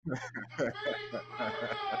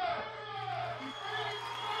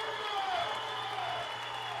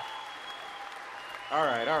All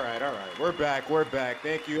right, all right, all right. We're back. We're back.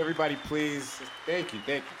 Thank you, everybody. Please, thank you,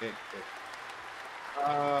 thank you, thank you.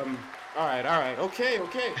 Thank you. All right, all right. Okay,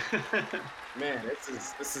 okay. Man,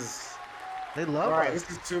 this is. They All love right, us.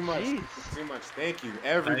 this is too much. Jeez. This is too much. Thank you, I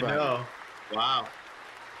everybody. know. Wow.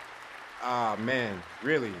 Ah, man,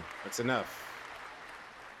 really, that's enough.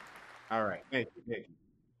 All right, thank you, thank you.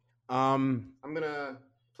 I'm gonna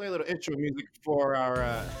play a little intro music for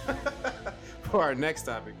our for our next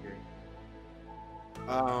topic here.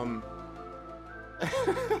 Um,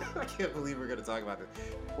 I can't believe we're gonna talk about this.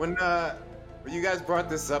 When you guys brought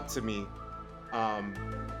this up to me, um,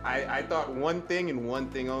 I thought one thing and one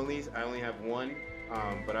thing only. I only have one,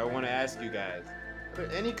 but I want to ask you guys: are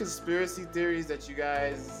there any conspiracy theories that you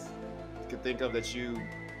guys can think of that you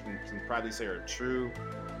can probably say are true,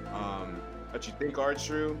 that you think are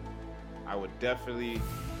true? I would definitely.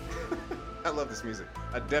 I love this music.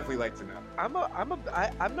 I'd definitely like to know.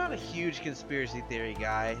 I'm not a huge conspiracy theory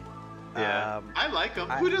guy. Yeah. I like them.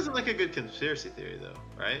 I- Who doesn't like a good conspiracy theory, though?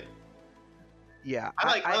 Right? Yeah.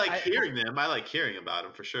 I like hearing them. I like hearing about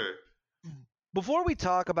them for sure. Before we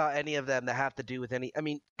talk about any of them that have to do with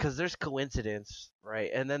because there's coincidence, right?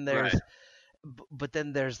 And then there's, Right. but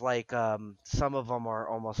then there's like some of them are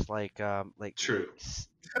almost like True.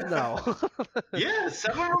 no. Yeah,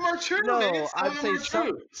 some of them are true. No, Man. Some I'd of say them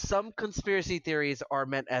are true. some conspiracy theories are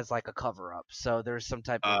meant as like a cover up. So there's some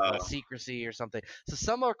type of secrecy or something. So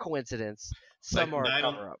some are coincidence, some are a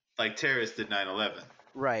cover up. Like terrorists did 9/11.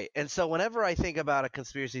 Right. And so whenever I think about a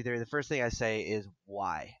conspiracy theory, the first thing I say is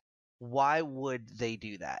why? Why would they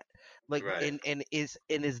do that? Like Right.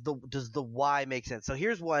 does the why make sense? So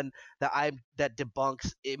here's one that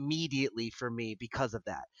debunks immediately for me because of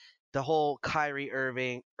that. The whole Kyrie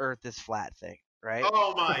Irving Earth is flat thing, right?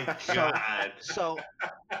 Oh my god. So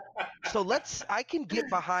I can get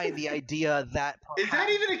behind the idea that Is that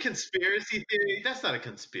even a conspiracy theory? That's not a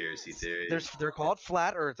conspiracy theory. they're called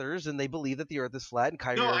flat earthers and they believe that the earth is flat and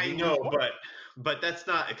Kyrie No, Irving I know, but that's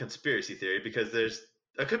not a conspiracy theory because there's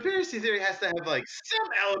a conspiracy theory has to have like some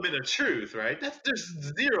element of truth, right?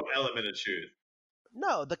 There's zero element of truth.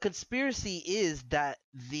 No, the conspiracy is that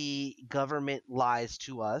the government lies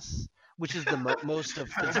to us, which is the most of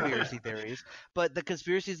conspiracy theories. But the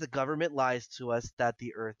conspiracy is the government lies to us that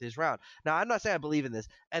the Earth is round. Now, I'm not saying I believe in this,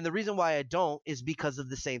 and the reason why I don't is because of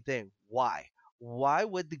the same thing. Why? Why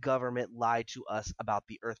would the government lie to us about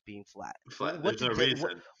the Earth being flat? Flat. What There's no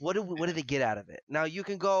reason. what do they get out of it? Now you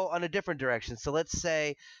can go on a different direction. So let's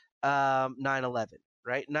say 9/11,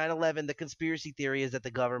 right? 9/11. The conspiracy theory is that the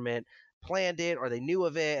government planned it or they knew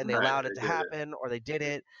of it and they allowed it to happen or they did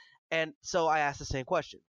it. And so I asked the same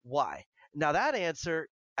question. Why? Now that answer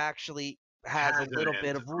actually has a little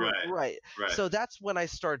bit of right. So that's when I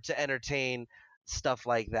start to entertain stuff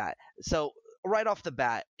like that. So right off the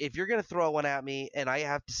bat, if you're going to throw one at me and I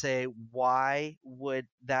have to say why would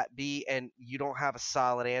that be and you don't have a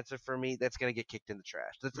solid answer for me, that's going to get kicked in the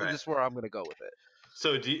trash. That's where I'm going to go with it.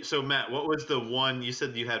 So Matt, what was the one you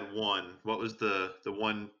said you had one? What was the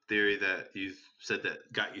one theory that you said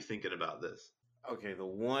that got you thinking about this? Okay, the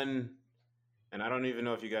one, and I don't even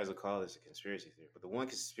know if you guys will call this a conspiracy theory, but the one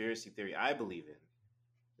conspiracy theory I believe in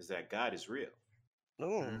is that God is real.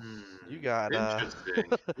 You got interesting.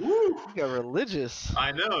 You got religious.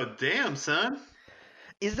 I know, damn son.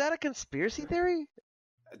 Is that a conspiracy theory?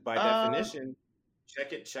 By definition,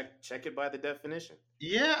 check it by the definition.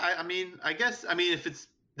 Yeah, I mean, I guess, if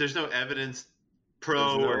there's no evidence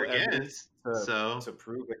pro or against, to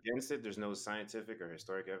prove against it, there's no scientific or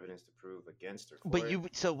historic evidence to prove against or for but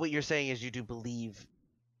it. So what you're saying is you do believe,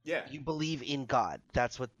 yeah, you believe in God.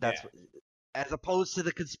 That's what, as opposed to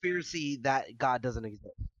the conspiracy that God doesn't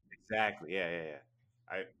exist. Exactly. Yeah.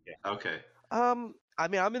 Okay. I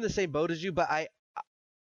mean, I'm in the same boat as you, but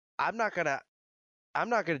I'm not gonna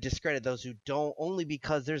discredit those who don't, only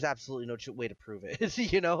because there's absolutely no way to prove it.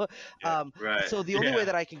 Right. So the only way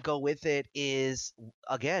that I can go with it is,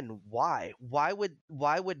 again, why? Why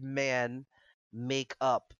would man make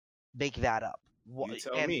that up? You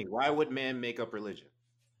tell me. Why would man make up religion?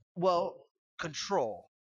 Well, control.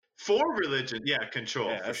 For religion,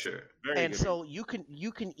 control for sure. And so you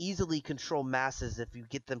can easily control masses if you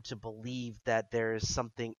get them to believe that there is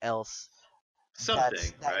something else.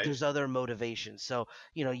 There's other motivations. So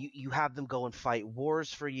you have them go and fight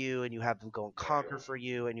wars for you, and you have them go and conquer for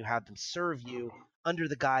you, and you have them serve you under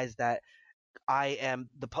the guise that I am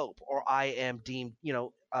the Pope or I am deemed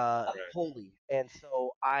holy, and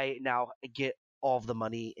so I now get all of the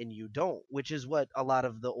money and you don't, which is what a lot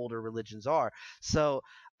of the older religions are. So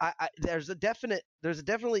there's a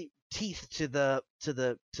definitely teeth to the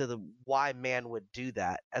why man would do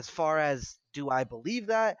that. As far as do I believe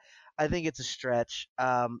that? I think it's a stretch.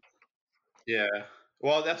 Yeah.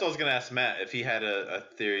 Well, that's what I was gonna ask Matt if he had a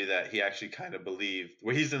theory that he actually kind of believed,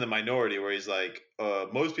 where he's in the minority, where he's like,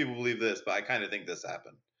 most people believe this, but I kind of think this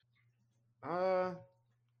happened. Nah,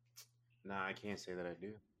 I can't say that I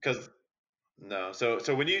do. Because no, so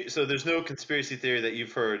there's no conspiracy theory that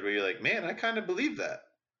you've heard where you're like, man, I kind of believe that.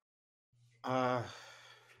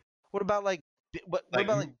 What about like what Like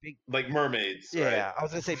about like big? like mermaids, Yeah, right? I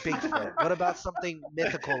was gonna say Bigfoot. What about something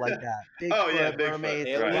mythical like that? Bigfoot, Oh yeah, Bigfoot. mermaids,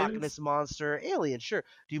 Aliens? Loch Ness monster, alien. Sure.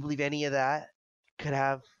 Do you believe any of that could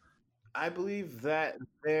have? I believe that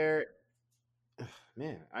there.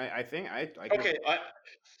 Man, I think I can- Okay,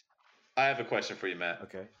 I have a question for you, Matt.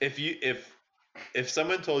 Okay. If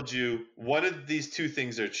someone told you one of these two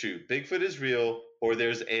things are true, Bigfoot is real or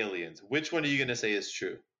there's aliens, which one are you gonna say is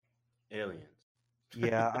true? Aliens.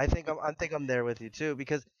 Yeah, I think I'm there with you too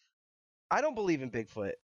because I don't believe in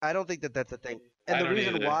Bigfoot. I don't think that that's a thing. And I the don't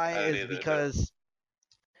reason either. why I don't is either, but- because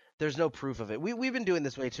there's no proof of it. We've been doing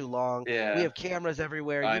this way too long. Yeah. We have cameras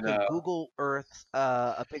everywhere. I You can know. Google Earth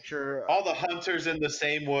a picture. All the hunters in the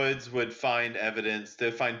same woods would find evidence.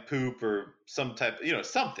 They'd find poop or some type,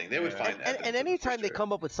 something. They would Yeah. find evidence. And of it for anytime they sure.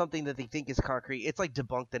 come up with something that they think is concrete, it's like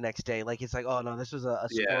debunked the next day. Like it's like, oh no, this was a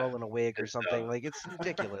Yeah, squirrel in a wig or it's something. dumb. Like it's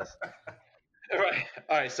ridiculous. Right.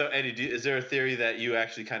 All right. So Eddie, is there a theory that you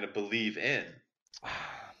actually kind of believe in?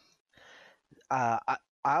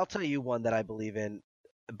 I'll tell you one that I believe in,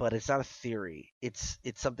 but it's not a theory. It's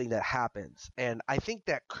something that happens, and I think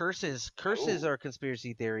that curses Ooh. are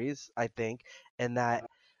conspiracy theories. I think, and that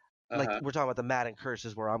like Uh-huh. we're talking about the Madden curse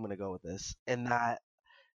is where I'm going to go with this, and that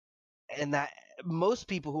most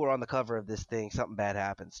people who are on the cover of this thing, something bad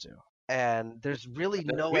happens to. And there's really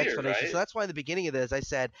That's no weird, explanation. right? So that's why in the beginning of this I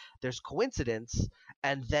said there's coincidence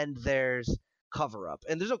and then there's cover up.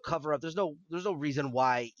 And there's no cover up. There's no reason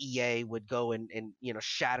why EA would go and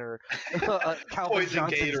shatter Calvin Poison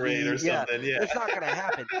Johnson's Gatorade or knee. Yeah. something. Yeah. It's not going to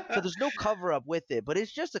happen. So there's no cover up with it, but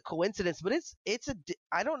it's just a coincidence. But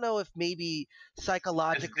I don't know if maybe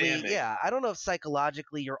psychologically, damning. I don't know if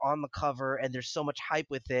psychologically you're on the cover and there's so much hype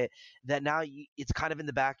with it that now it's kind of in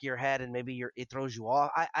the back of your head and maybe it throws you off.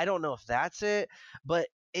 I don't know if that's it, but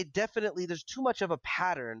it definitely there's too much of a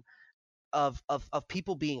pattern of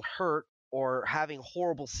people being hurt or having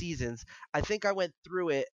horrible seasons. I think I went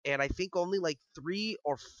through it and I think only like 3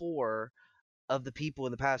 or 4 of the people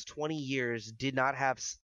in the past 20 years did not have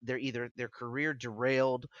either their career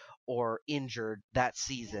derailed or injured that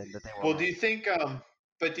season that they were Well, on. do you think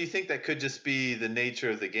that could just be the nature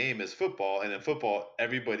of the game as football, and in football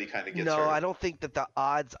everybody kind of gets No, hurt? I don't think that the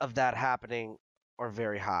odds of that happening are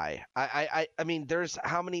very high. I mean, there's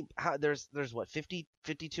there's what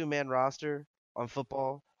 52 man roster on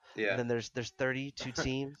football. Yeah. And then there's 32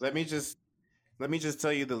 teams. Let me just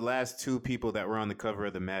tell you the last 2 people that were on the cover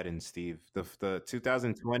of the Madden, Steve. The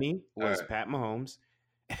 2020 was Alright. Pat Mahomes,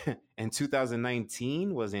 and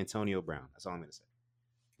 2019 was Antonio Brown. That's all I'm gonna say.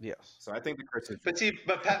 Yes. So I think the curse is.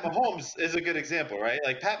 But Pat Mahomes is a good example, right?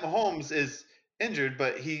 Like Pat Mahomes is injured,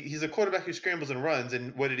 but he's a quarterback who scrambles and runs.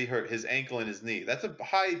 And what did he hurt? His ankle and his knee. That's a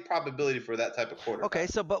high probability for that type of quarterback. Okay,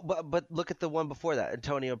 so but look at the one before that,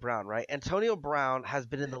 Antonio Brown, right? Antonio Brown has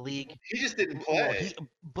been in the league. He just didn't Well, play.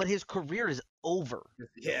 but his career is over.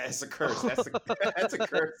 Yeah, it's a curse. That's a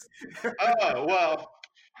curse. Oh well,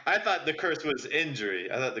 I thought the curse was injury.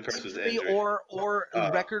 I thought the curse was injury. Or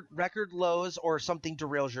Oh. record lows or something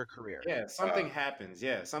derails your career. Yeah, something happens.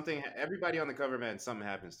 Yeah, everybody on the cover, man, something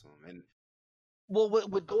happens to him. And Well,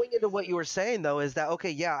 with going into what you were saying though is that okay?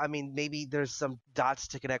 Yeah, I mean maybe there's some dots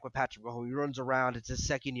to connect with Patrick Mahomes. He runs around. It's his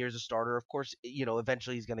second year as a starter. Of course,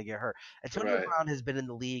 eventually he's going to get hurt. Antonio Right. Brown has been in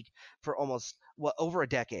the league for almost over a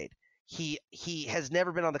decade. He has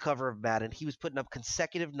never been on the cover of Madden. He was putting up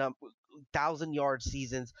consecutive 1,000-yard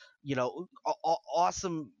seasons.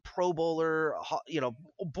 Awesome Pro Bowler.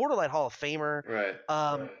 Borderline Hall of Famer.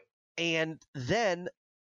 Right. And then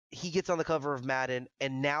he gets on the cover of Madden,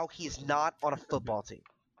 and now he's not on a football team.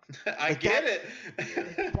 I get it.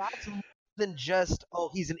 That's more than just,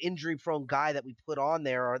 he's an injury-prone guy that we put on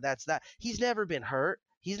there, or that's that. He's never been hurt.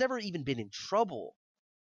 He's never even been in trouble.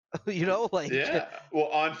 Yeah. Well,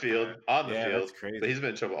 on the field, that's crazy. but he's been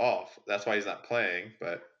in trouble off. That's why he's not playing.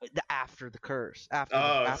 But after the curse.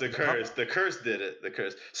 it's the curse. The curse did it. The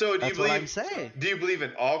curse. So That's what I'm saying. Do you believe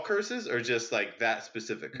in all curses or just like that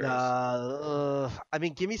specific curse? I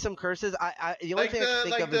mean, give me some curses. The only thing I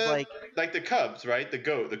can think of is like the Cubs, right? The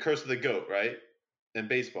curse of the goat, right? In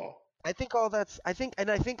baseball. I think all that's. I think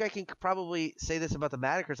I can probably say this about the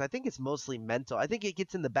Matters. I think it's mostly mental. I think it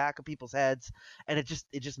gets in the back of people's heads, and it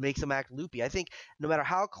just makes them act loopy. I think no matter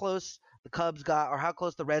how close the Cubs got or how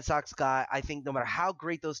close the Red Sox got, I think no matter how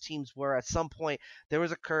great those teams were, at some point there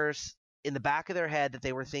was a curse in the back of their head that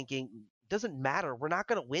they were thinking. Doesn't matter. We're not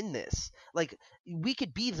going to win this. Like we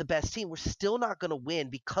could be the best team. We're still not going to win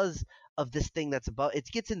because of this thing that's above. It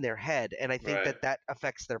gets in their head, and I think Right. that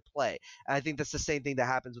affects their play. And I think that's the same thing that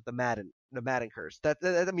happens with the Madden curse.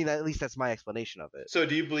 I mean, at least that's my explanation of it. So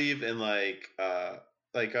do you believe in what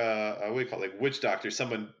do you call it? Like witch doctor?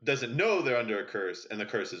 Someone doesn't know they're under a curse and the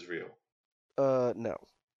curse is real. No.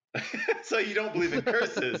 So you don't believe in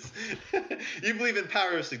curses. You believe in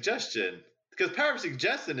power of suggestion. Because power of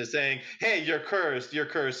suggestion is saying, hey, you're cursed,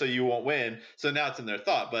 so you won't win. So now it's in their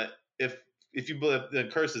thought. But if you believe in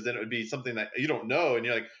curses, then it would be something that you don't know, and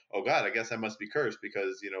you're like, oh God, I guess I must be cursed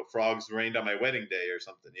because frogs rained on my wedding day or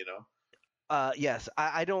something. Yes,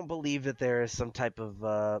 I don't believe that there is some type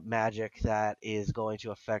of magic that is going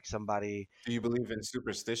to affect somebody. Do you believe in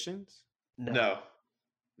superstitions? No.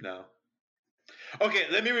 No. Okay,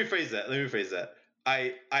 let me rephrase that.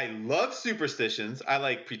 I love superstitions. I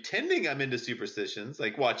like pretending I'm into superstitions,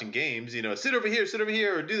 like watching games. Sit over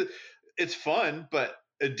here, or do. It's fun, but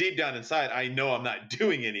deep down inside, I know I'm not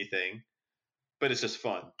doing anything. But it's just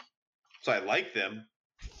fun, so I like them.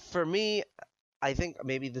 For me, I think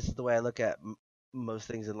maybe this is the way I look at most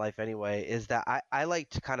things in life anyway, is that I like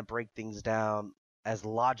to kind of break things down as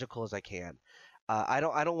logical as I can. I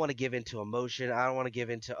don't want to give into emotion. I don't want to give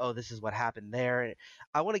into, oh, this is what happened there.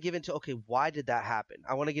 I want to give into, okay, why did that happen?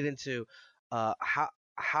 I want to get into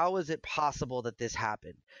how is it possible that this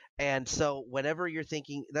happened? And so whenever you're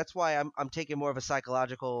thinking, that's why I'm taking more of a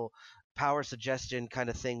psychological power suggestion kind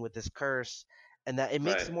of thing with this curse, and that it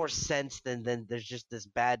makes Right. more sense than there's just this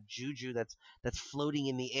bad juju that's floating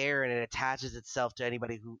in the air and it attaches itself to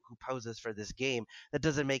anybody who poses for this game. That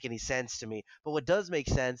doesn't make any sense to me. But what does make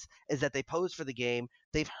sense is that they pose for the game.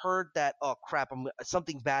 They've heard that, oh crap,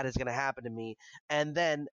 something bad is going to happen to me, and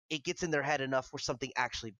then it gets in their head enough where something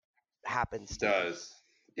actually happens to them. Does.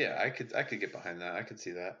 Yeah, I could get behind that. I could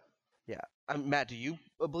see that. Yeah. Matt, do you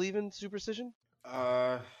believe in superstition?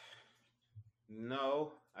 Uh,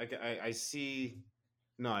 no. I see.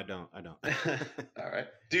 No, I don't. I don't. All right,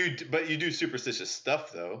 dude. But you do superstitious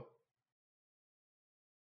stuff, though.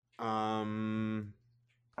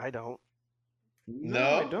 I don't.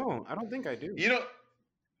 No, I don't. I don't think I do. You don't.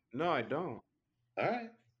 No, I don't. All right.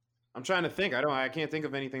 I'm trying to think. I can't think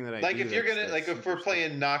of anything that I Like do. if you're gonna that's like if we're superstitious.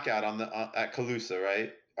 playing knockout at Calusa,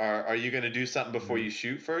 right? Are you gonna do something before Mhm. you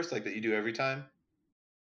shoot first, like that you do every time?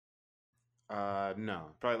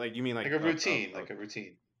 No. Probably like you mean Like like a routine, like a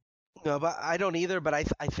routine. No, but I don't either. But I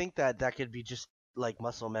think that could be just like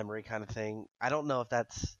muscle memory kind of thing. I don't know if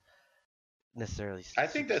that's necessarily I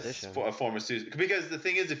think that's superstition. a form of superstition, because the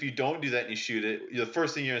thing is, if you don't do that and you shoot it, the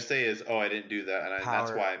first thing you're gonna say is, "Oh, I didn't do that, and that's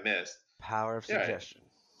Power, why I missed." power of Yeah, right. suggestion.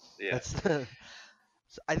 Yeah. That's.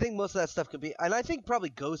 So I think most of that stuff could be, and I think probably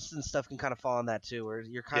ghosts and stuff can kind of fall on that too, where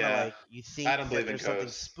you're kind of Yeah. like you I think don't that believe in there's something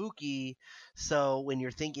ghosts. spooky, so when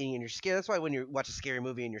you're thinking and you're scared, that's why when you watch a scary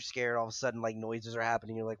movie and you're scared, all of a sudden like noises are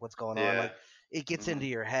happening, you're like, what's going on? Yeah. Like it gets Mhm. into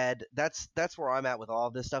your head. That's where I'm at with all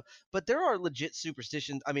of this stuff. But there are legit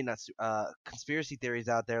superstitions. I mean, not conspiracy theories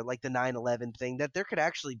out there, like the 9/11 thing, that there could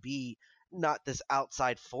actually be not this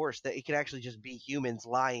outside force, that it could actually just be humans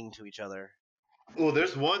lying to each other. Well,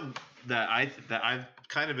 there's one that I've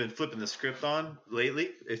kind of been flipping the script on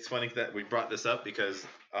lately. It's funny that we brought this up because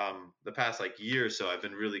the past like year or so I've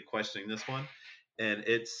been really questioning this one, and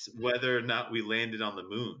it's whether or not we landed on the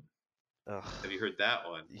moon. Ugh. Have you heard that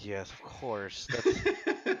one? Yes, of course. That's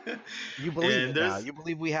you believe And it now. there's You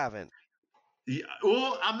believe we haven't. yeah,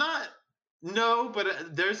 well, I'm not. No,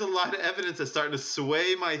 but there's a lot of evidence that's starting to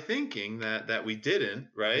sway my thinking that we didn't,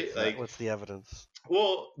 right? What's that? Like, What's the evidence?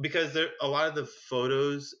 well, because there a lot of the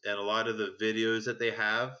photos and a lot of the videos that they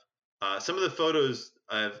have, some of the photos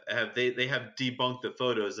they have debunked the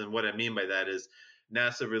photos, and what I mean by that is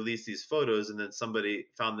NASA released these photos, and then somebody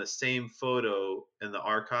found the same photo in the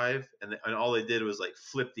archive, and all they did was like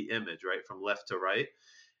flip the image right from left to right,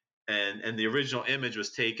 and the original image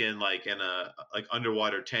was taken like in a like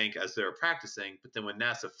underwater tank as they were practicing, but then when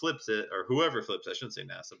NASA flips it, or whoever flips it, I shouldn't say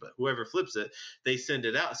NASA, but whoever flips it, they send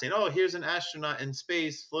it out saying, oh, here's an astronaut in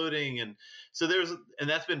space floating. And so and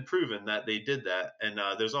that's been proven that they did that. And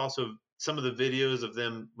there's also some of the videos of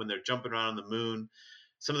them when they're jumping around on the moon.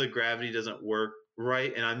 Some of the gravity doesn't work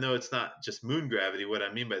right, and I know it's not just moon gravity. What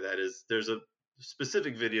I mean by that is there's a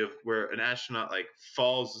specific video where an astronaut like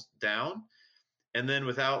falls down, and then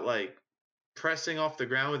without like pressing off the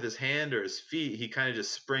ground with his hand or his feet, he kind of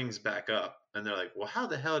just springs back up. And they're like, well, how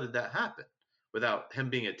the hell did that happen without him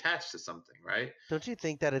being attached to something, right? Don't you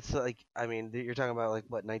think that it's like, I mean, you're talking about like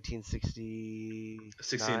what, 1969?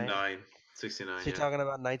 69. 69, So you're yeah. talking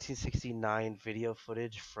about 1969 video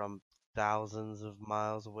footage from thousands of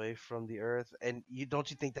miles away from the Earth, and don't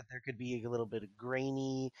you think that there could be a little bit of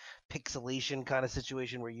grainy pixelation kind of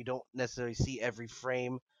situation where you don't necessarily see every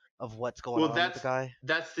frame of what's going Well, on with the guy?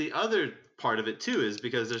 that's the other part of it too, is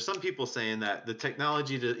because there's some people saying that the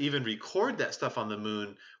technology to even record that stuff on the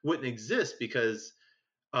moon wouldn't exist because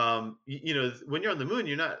you know, when you're on the moon,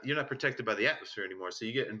 you're not protected by the atmosphere anymore, so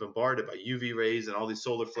you get bombarded by UV rays and all these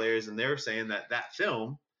solar flares, and they're saying that that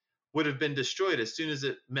film would have been destroyed as soon as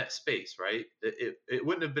it met space, right? It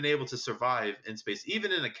wouldn't have been able to survive in space,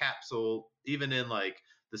 even in a capsule, even in like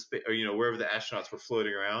the space, or you know, wherever the astronauts were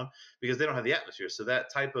floating around, because they don't have the atmosphere. So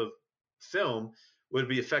that type of film would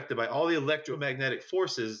be affected by all the electromagnetic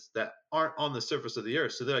forces that aren't on the surface of the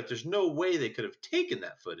Earth. So they're like, there's no way they could have taken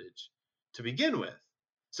that footage to begin with.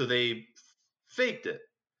 So they faked it.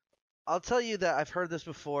 I'll tell you that I've heard this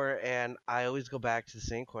before, and I always go back to the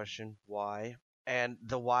same question: why? And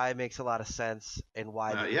the why makes a lot of sense, and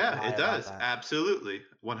why they would Yeah, lie it about does. that. Absolutely.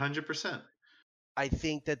 100%. I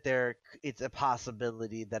think that it's a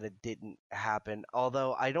possibility that it didn't happen,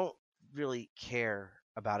 although I don't really care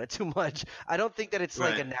about it too much. I don't think that it's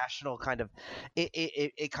like a Right. national kind of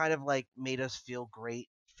it kind of like made us feel great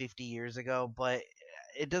 50 years ago, but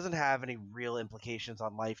it doesn't have any real implications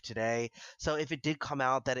on life today. So if it did come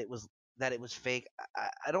out that it was fake,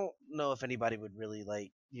 I don't know if anybody would really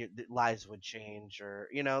like lives would change, or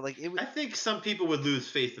like it would. I think some people would lose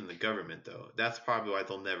faith in the government, though. That's probably why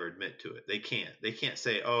they'll never admit to it. They can't. They can't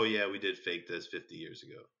say, "Oh yeah, we did fake this 50 years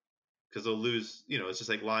ago," because they'll lose. You know, it's just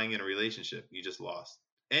like lying in a relationship. You just lost.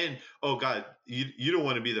 And oh God, you don't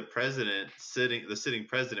want to be the sitting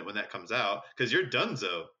president when that comes out, because you're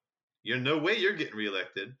donezo. You're no way you're getting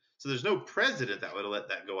reelected. So there's no president that would have let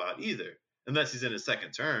that go out either, unless he's in his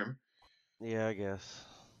second term. Yeah, I guess.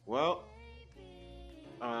 Well,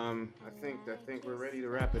 I think we're ready to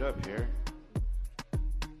wrap it up here.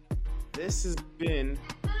 This has been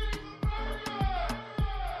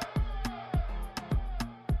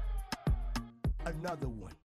another one.